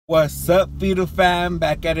What's up, Firu Fam?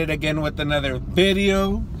 Back at it again with another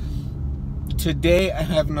video. Today I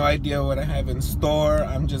have no idea what I have in store.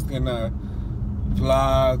 I'm just gonna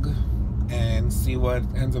vlog and see what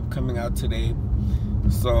ends up coming out today.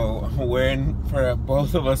 So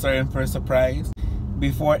both of us are in for a surprise.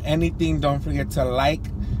 Before anything, don't forget to like,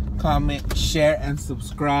 comment, share, and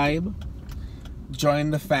subscribe.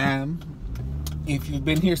 Join the fam. If you've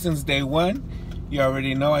been here since day one, you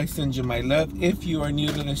already know I send you my love. If you are new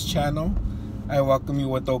to this channel, I welcome you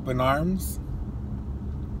with open arms.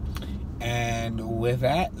 And with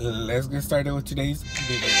that, let's get started with today's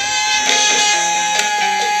video.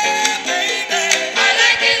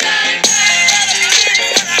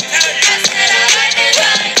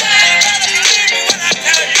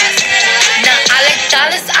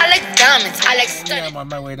 I like diamonds. I like study. I'm on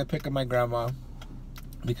my way to pick up my grandma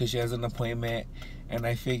because she has an appointment, and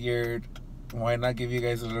I figured, why not give you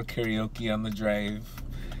guys a little karaoke on the drive?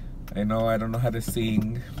 I know I don't know how to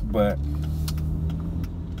sing, but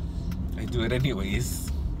I do it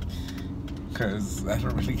anyways because I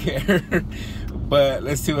don't really care. But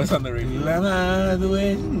let's see what's on the radio. Clavado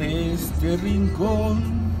en este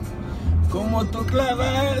rincón, como tú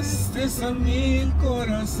clavaste a mi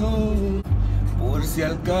corazón. Por si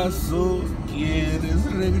al caso quieres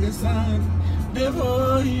regresar, te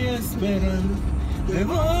voy a esperar. Te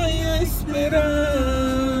voy a esperar.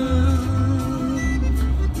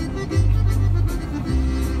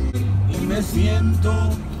 Y me siento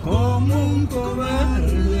como un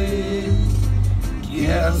cobarde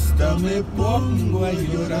que hasta me pongo a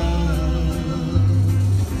llorar.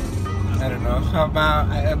 I don't know, how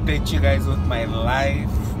about I update you guys with my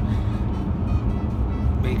life?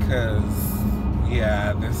 Because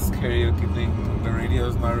yeah, this karaoke thing, the radio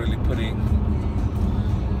is not really putting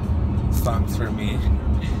songs for me,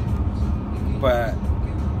 but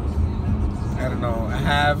I don't know, I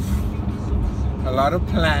have a lot of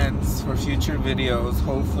plans for future videos.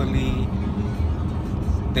 Hopefully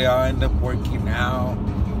they all end up working out.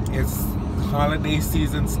 It's holiday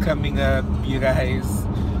season's coming up, you guys,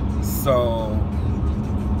 so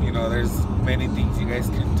you know there's many things you guys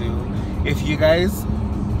can do. If you guys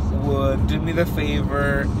would do me the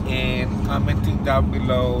favor in commenting down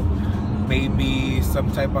below maybe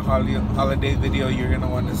some type of holiday video you're gonna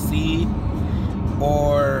want to see,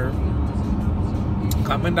 or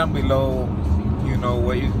comment down below, you know,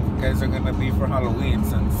 what you guys are gonna be for Halloween,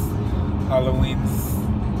 since Halloween's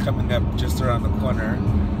coming up just around the corner.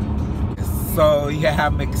 So yeah,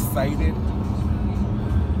 I'm excited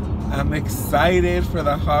for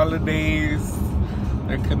the holidays.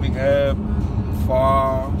 They're coming up.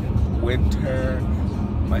 Fall, winter,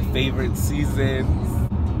 my favorite seasons.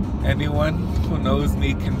 Anyone who knows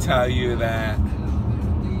me can tell you that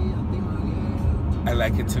I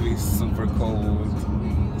like it to be super cold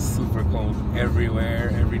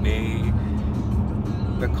everywhere, every day.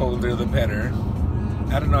 The colder the better.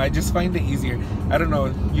 I don't know, I just find it easier. I don't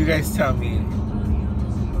know, you guys tell me.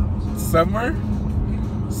 Summer,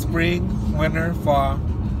 spring, winter, fall.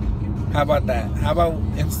 How about that? How about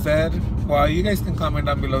instead, well, you guys can comment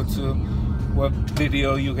down below too what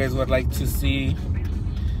video you guys would like to see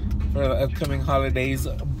for the upcoming holidays,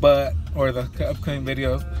 or the upcoming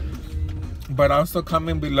videos. But also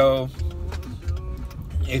comment below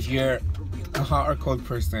if you're a hot or cold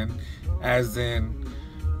person, as in,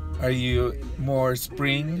 are you more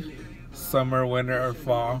spring, summer, winter, or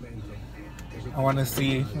fall? I want to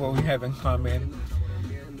see what we have in common.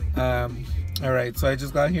 Alright, so I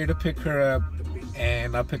just got here to pick her up,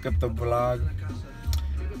 and I'll pick up the vlog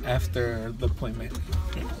after the appointment.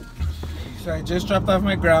 So I just dropped off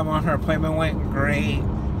my grandma. Her appointment went great.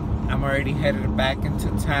 I'm already headed back into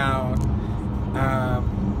town. I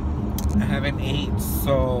haven't ate,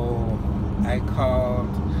 so I called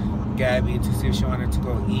Gabby to see if she wanted to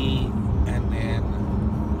go eat, and then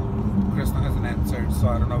Crystal hasn't answered, so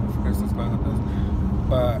I don't know if Crystal's going with us,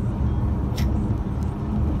 but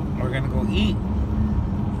we're gonna go eat.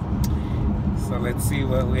 So let's see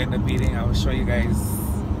what we end up eating. I will show you guys.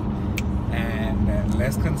 And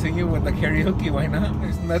let's continue with the karaoke. Why not?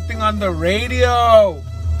 There's nothing on the radio.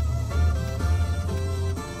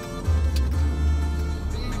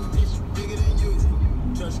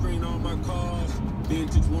 Touchscreen on my cars,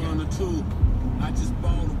 vintage 1 or 2. I just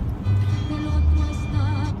bought them.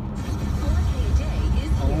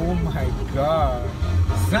 Oh my god.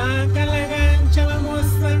 Saca la gancha,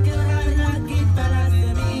 vamos a quebrar, quita las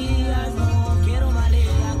semillas, no quiero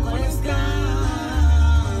maleta con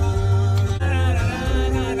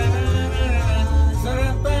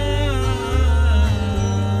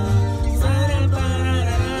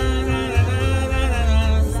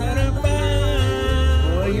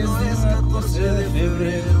Oye,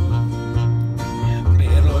 febrero,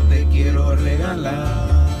 pero te quiero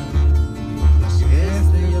regalar las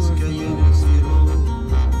estrellas que hay en el cielo,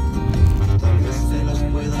 tal vez se las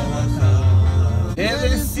pueda bajar. Es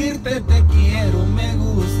decirte te quiero, me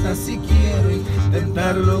gusta, si quiero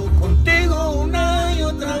intentarlo contigo una y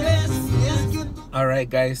otra vez.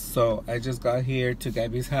 Alright guys, so I just got here to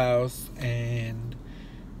Gabby's house and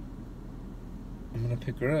I'm gonna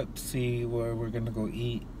pick her up, see where we're gonna go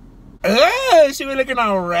eat. She be looking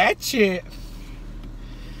all ratchet.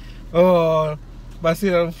 Oh, vas a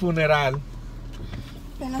ir a un funeral.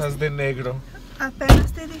 Estás de negro.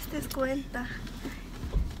 Apenas te diste cuenta.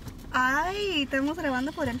 Ay, estamos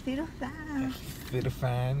grabando por el Firu Fam. Firu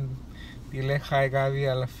Fam. Dile hi Gaby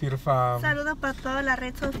a la Firu Fam. Saludo para toda la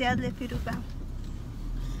red social de Firu Fam.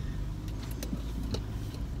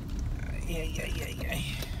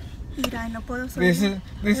 Ay. Mira, no puedo subir.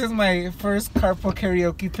 This is my first carpool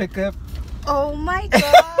karaoke pickup. Oh my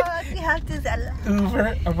god, you have to sell.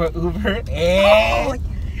 Uber, I'm a Uber. Oh,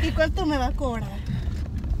 ¿y cuánto me va a cobrar?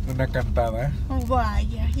 Una cantada. Oh,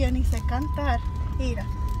 vaya, yo ni sé cantar. Mira.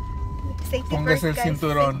 Safety Póngase el first, guys.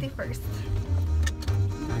 cinturón. Safety first.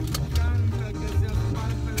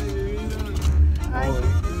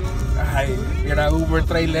 Ay, mira, Uber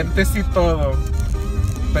trae lentes y todo.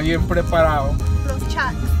 Está bien preparado. Los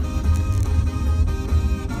chats.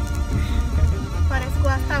 Parezco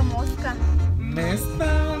hasta mosca. Me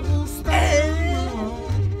está gustando.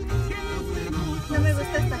 No me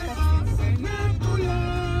gusta esta canción.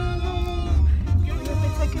 Yo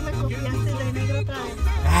pensé que me copiaste de negro otra vez.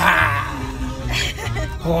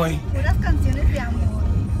 Hoy. Puras canciones de amor.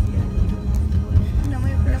 No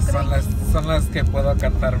creo. Son las que puedo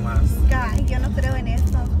cantar más. Ay, yo no creo en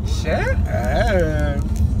eso. Shut up.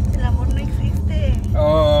 El amor no existe.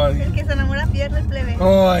 Ay. El que se enamora pierde el plebe.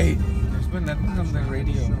 Ay. There's been nothing on the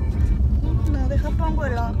radio. No, deja pongo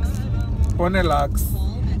el ox. Pon el ox.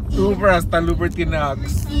 Uber, hasta el Uber tiene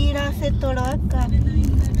ox. Mira, se toró acá.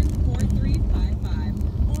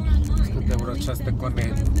 Es que te brochaste con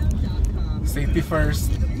él. Safety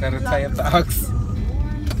first. Gotta tie up the ox.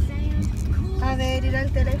 A ver, ir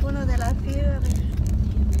al teléfono de la Firu.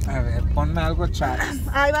 A ver, pon algo chat.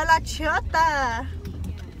 Ahí va la chota.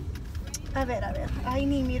 A ver. Ay,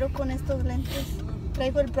 ni miro con estos lentes.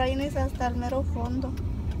 Traigo el brightness hasta el mero fondo.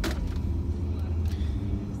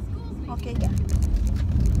 Ok, ya.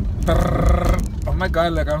 Oh my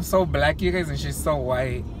god, look, I'm so black, you guys, and she's so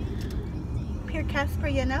white. Pure Casper,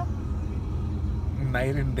 you know?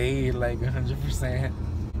 Night and day, like 100%.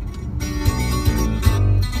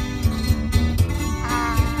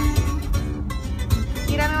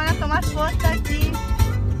 Mira, me van a tomar foto aquí.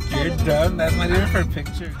 You're dumb, that's not even for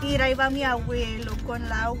picture. Mira, ahí va mi abuelo con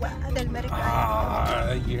la agua del mercado.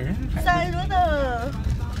 Ah, ¡Saludos!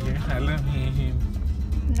 You're hella mean.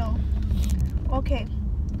 No. Ok.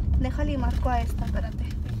 Déjale y marco a esta, espérate.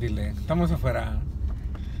 Dile, estamos afuera.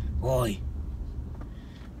 Boy.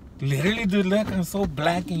 Literally, dude, look, I'm so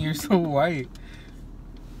black and you're so white.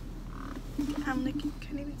 I'm looking,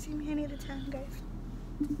 can't even see me any of the time, guys.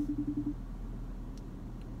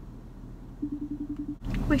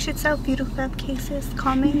 We should sell Firu Fam cases.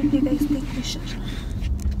 Comment if you guys think we should.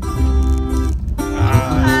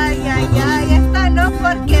 Ay, esta no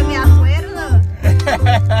porque me acuerdo.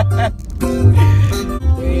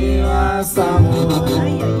 ¿Qué vas a amor?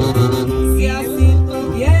 Si así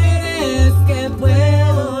tú quieres, ¿qué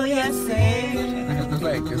puedo hacer? It's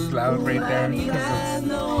like it's loud right there.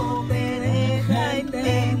 No me deja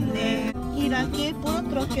entender. Mira, aquí puro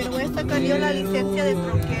troquero. Voy a sacar yo la licencia de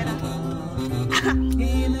troquera.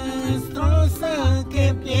 Y me destroza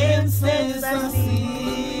que pienses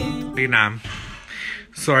así. Lina,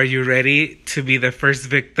 so are you ready to be the first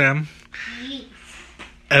victim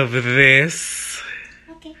of this?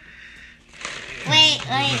 Okay. Wait.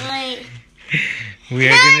 We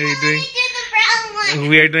are gonna be doing.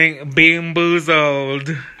 We are doing Being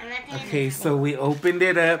Boozled. Okay, so we opened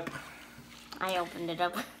it up. I opened it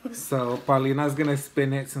up. So Paulina's gonna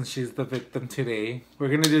spin it since she's the victim today. We're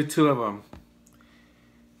gonna do two of them.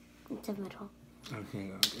 It's the middle.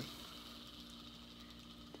 Okay.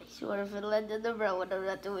 I swear if it landed the brown, I'm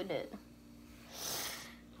not doing it.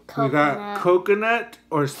 We got coconut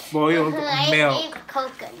or spoiled I milk. think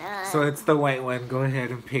coconut. So it's the white one. Go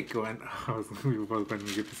ahead and pick one. We were both going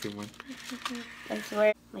to get the same one. I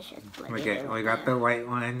swear my shirt's bloody. Okay, we got the white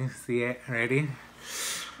one. You see it? Ready?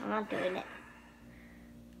 I'm not doing it.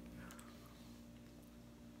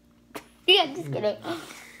 Yeah, just kidding.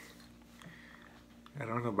 I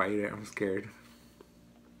don't want to bite it. I'm scared.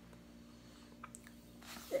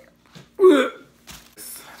 No,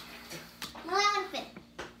 I want to fit.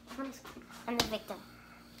 I'm the victim.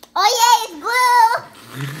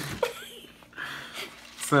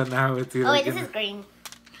 So now it's either Oh wait, this is green.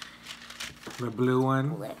 the blue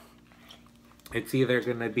one. Blue. It's either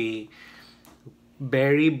gonna be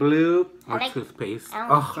berry blue or I like- toothpaste. I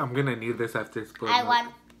Oh, I'm gonna need this after school. I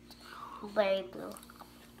want berry blue.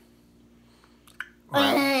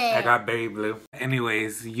 Well, I got berry blue.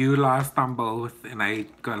 Anyways, you lost on both and I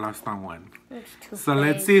got lost on one. So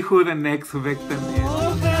let's see who the next victim is.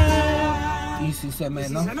 Y si se me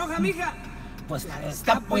enoja, mija, pues la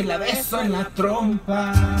destapo y la beso en la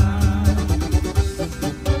trompa.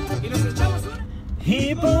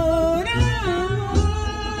 Y por amor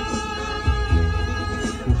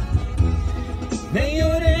me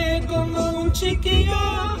lloré como un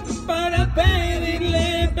chiquillo para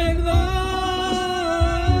pedirle perdón.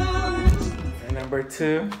 And number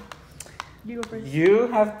 2. You go first.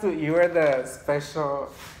 You are the special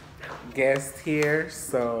guest here,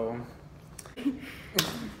 so.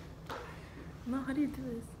 No, how do you do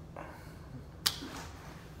this?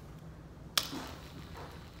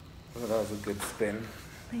 Oh, that was a good spin.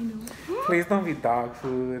 I know. Please don't be dog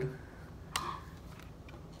food.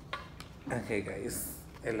 Okay, guys,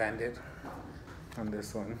 it landed on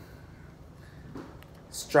this one.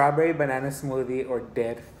 Strawberry banana smoothie or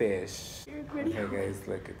dead fish. Okay, guys,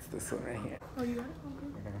 look, it's this one right here. Oh, you got it?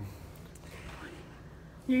 Okay.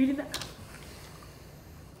 You're eating that?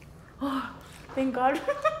 Oh, thank God.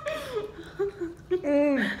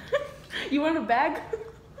 You want a bag?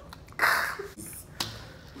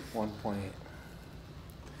 1 point.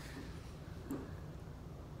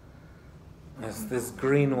 It's this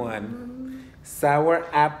green one. Sour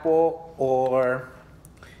apple or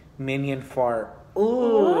minion fart.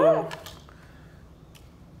 Ooh.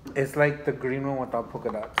 It's like the green one without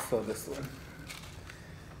polka dots. So this one.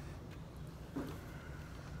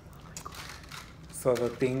 So the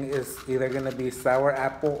thing is either gonna be sour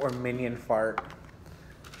apple or minion fart.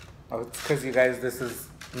 Oh, it's because you guys, this is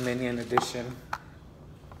minion edition.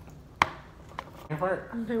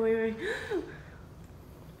 Fart. Okay, wait.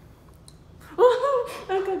 Oh,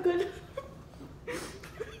 that got good.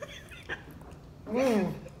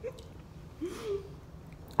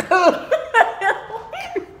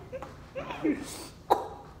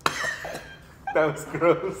 That was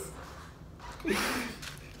gross.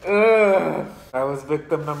 Ugh. That was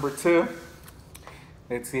victim number 2.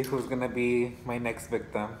 Let's see who's gonna be my next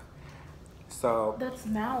victim. So That's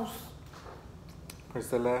mouse.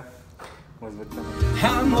 Priscilla was victim.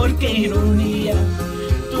 Amor, qué ironía,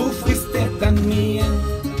 tú fuiste tan mía.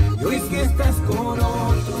 Y hoy que estás con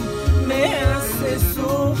otro, me haces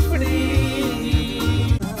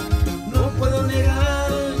sufrir. No puedo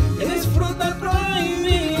negar, eres fruta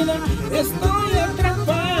prohibida. Estoy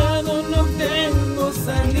atrapado, no tengo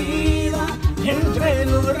salida entre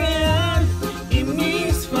lo real y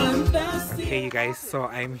mis fantasías. Hey you guys, so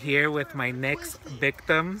I'm here with my next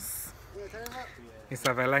victims,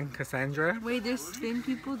 Isabella and Cassandra. Wait, there's been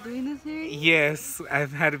people doing this here? Yes,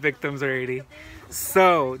 I've had victims already.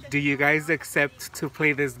 So, do you guys accept to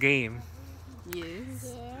play this game?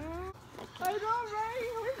 Yes.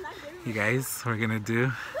 You guys, we're gonna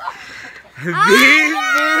do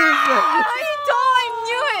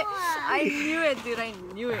I knew it, dude. I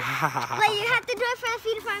knew it. But you have to do it for a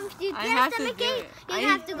Firu Fam. You I get have a to stomach do ache. it. You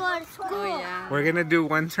have to go to school. Oh, yeah. We're gonna do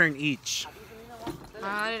one turn each.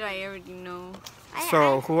 How did I already know?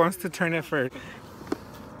 So, who wants to turn it first?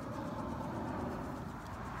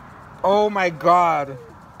 Oh my god.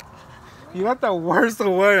 You got the worst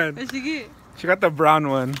one. What'd you get? She got the brown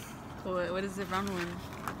one. What is the brown one?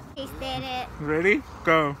 Tasted it. Ready?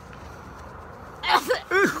 Go. That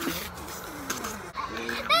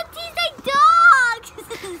tastes like dogs.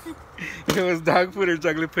 It was dog food or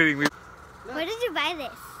chocolate pudding. Where did you buy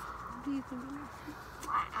this?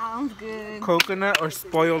 Sounds good. Coconut or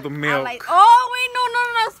spoiled milk? Oh, wait, no,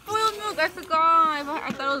 spoiled milk. I forgot.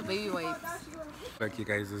 I thought it was baby wipes. Like you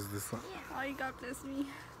guys, is this one? Oh, you God bless me.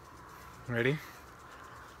 Ready?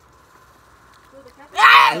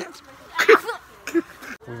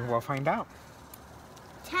 We'll find out.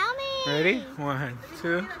 Tell me. Ready? 1,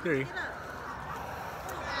 2, 3.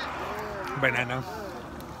 Banana.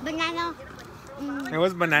 Banana. It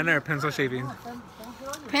was banana or pencil shaving.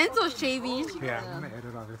 Pencil shaving. Yeah, I'm gonna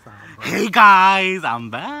edit all this out. Hey guys, I'm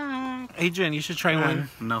back. Adrian, you should try one.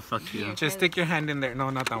 No, fuck you. Just stick your hand in there. No,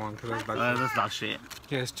 not that one, because that's dog food. That's dog shit.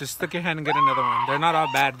 Yes, just stick your hand and get another one. They're not all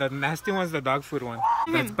bad. The nasty one's the dog food one.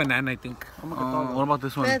 That's banana, I think. What about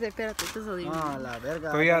this one? Espérate, this is a little. Ah, la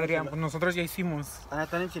verga. Oye, Adrián, pues nosotros ya hicimos. Ah,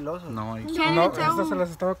 están enchilosos. No, No, estas se las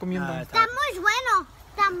estaba comiendo. Está muy bueno.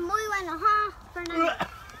 Está muy bueno, huh? Fernando?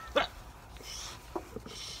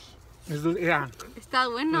 Yeah. Está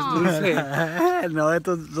bueno. Dulce. No,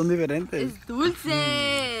 estos son diferentes. Es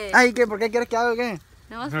dulce. Ay, ¿qué? ¿Por qué quieres que haga o qué?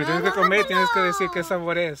 ¿No vas a No tienes que comer y tienes que decir qué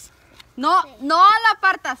sabor es. No, no la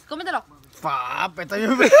apartas. Cómetelo. Está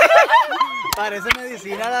bien. Parece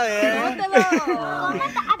medicina la vez. Cómetelo.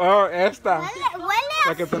 Oh, esta. Huele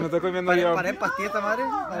La que te me estoy comiendo yo. Parece pastilla, madre.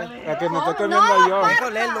 La que me estoy comiendo yo.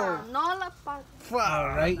 No la apartas.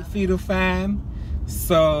 Alright, Firu Fam.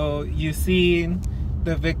 So, you seen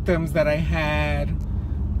the victims that I had.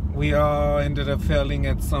 We all ended up failing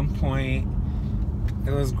at some point.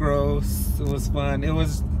 It was gross. It was fun. It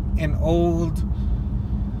was an old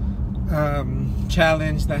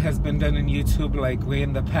challenge that has been done in YouTube like way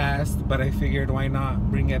in the past, but I figured why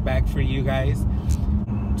not bring it back for you guys.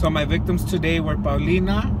 So my victims today were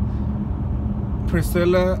Paulina,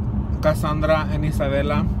 Priscilla, Cassandra, and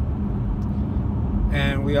Isabella.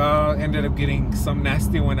 And we all ended up getting some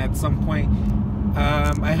nasty one at some point.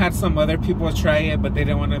 I had some other people try it, but they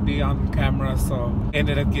didn't want to be on camera, so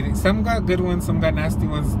ended up getting, some got good ones, some got nasty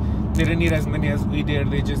ones. They didn't need as many as we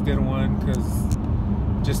did. They just did one because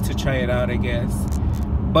just to try it out, I guess.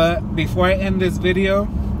 But before I end this video,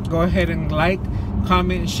 go ahead and like,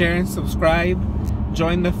 comment, share, and subscribe.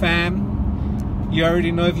 Join the fam. You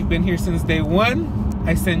already know if you've been here since day one,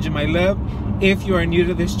 I send you my love. If you are new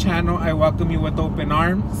to this channel, I welcome you with open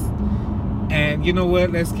arms. And you know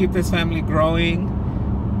what? Let's keep this family growing.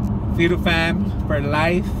 Firu Fam for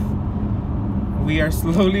life. We are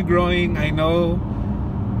slowly growing. I know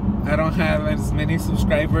I don't have as many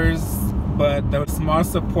subscribers, but the small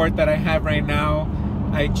support that I have right now,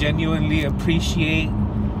 I genuinely appreciate.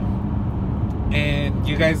 And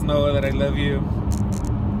you guys know that I love you.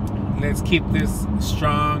 Let's keep this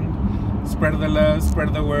strong. Spread the love,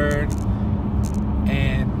 spread the word.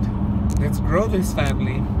 And let's grow this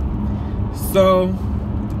family. So,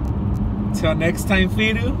 till next time,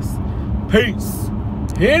 Fidus, peace.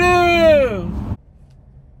 Hit him!